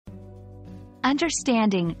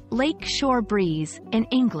Understanding lake shore breeze in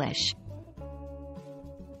English.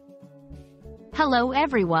 Hello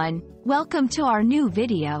everyone, welcome to our new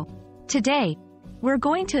video. Today, we're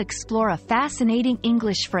going to explore a fascinating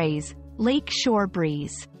English phrase, lake shore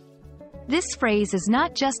breeze. This phrase is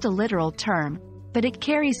not just a literal term, but it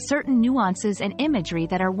carries certain nuances and imagery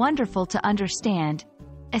that are wonderful to understand,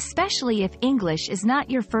 especially if English is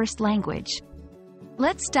not your first language.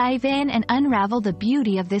 Let's dive in and unravel the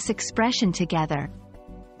beauty of this expression together.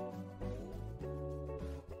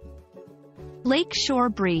 Lake shore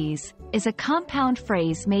breeze is a compound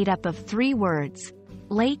phrase made up of three words: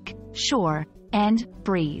 lake, shore, and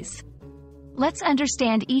breeze. Let's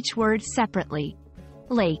understand each word separately.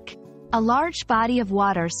 Lake, a large body of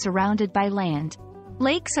water surrounded by land.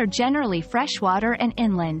 Lakes are generally freshwater and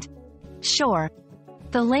inland. Shore,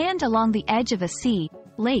 the land along the edge of a sea,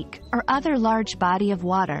 lake, or other large body of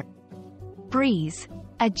water. Breeze,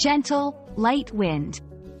 a gentle, light wind.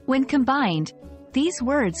 When combined, these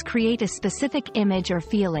words create a specific image or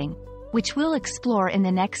feeling, which we'll explore in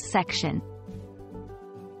the next section.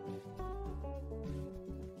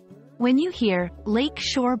 When you hear lake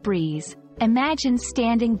shore breeze, imagine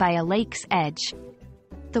standing by a lake's edge.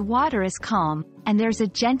 The water is calm, and there's a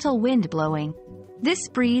gentle wind blowing. This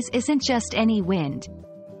breeze isn't just any wind.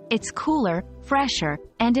 It's cooler, fresher,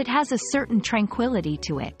 and it has a certain tranquility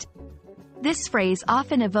to it. This phrase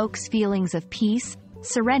often evokes feelings of peace,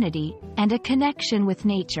 serenity, and a connection with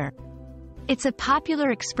nature. It's a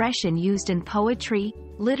popular expression used in poetry,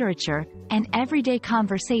 literature, and everyday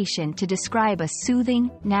conversation to describe a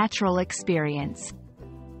soothing, natural experience.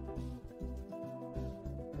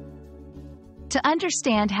 To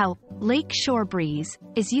understand how lake shore breeze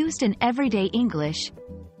is used in everyday English,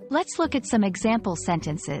 let's look at some example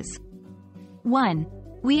sentences. 1.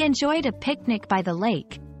 We enjoyed a picnic by the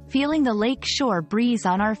lake, feeling the lake shore breeze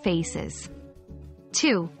on our faces.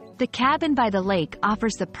 2. The cabin by the lake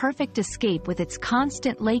offers the perfect escape with its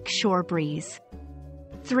constant lake shore breeze.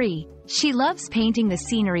 3. She loves painting the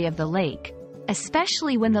scenery of the lake,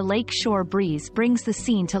 especially when the lake shore breeze brings the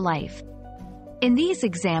scene to life. In these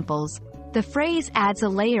examples, the phrase adds a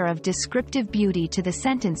layer of descriptive beauty to the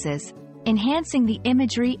sentences, enhancing the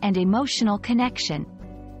imagery and emotional connection.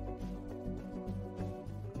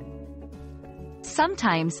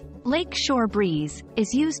 Sometimes, lake shore breeze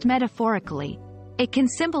is used metaphorically. It can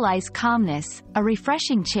symbolize calmness, a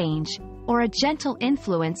refreshing change, or a gentle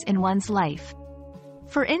influence in one's life.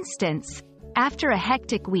 For instance, after a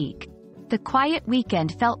hectic week, the quiet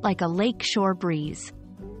weekend felt like a lake shore breeze.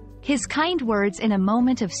 His kind words in a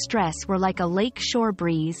moment of stress were like a lake shore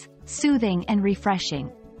breeze, soothing and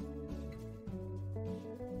refreshing.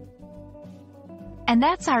 And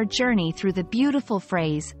that's our journey through the beautiful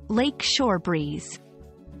phrase, lake shore breeze.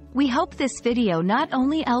 We hope this video not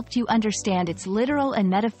only helped you understand its literal and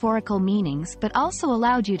metaphorical meanings but also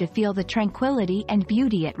allowed you to feel the tranquility and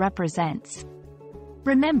beauty it represents.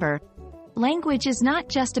 Remember, language is not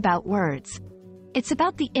just about words. It's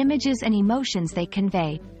about the images and emotions they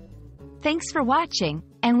convey. Thanks for watching,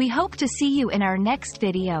 and we hope to see you in our next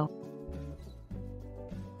video.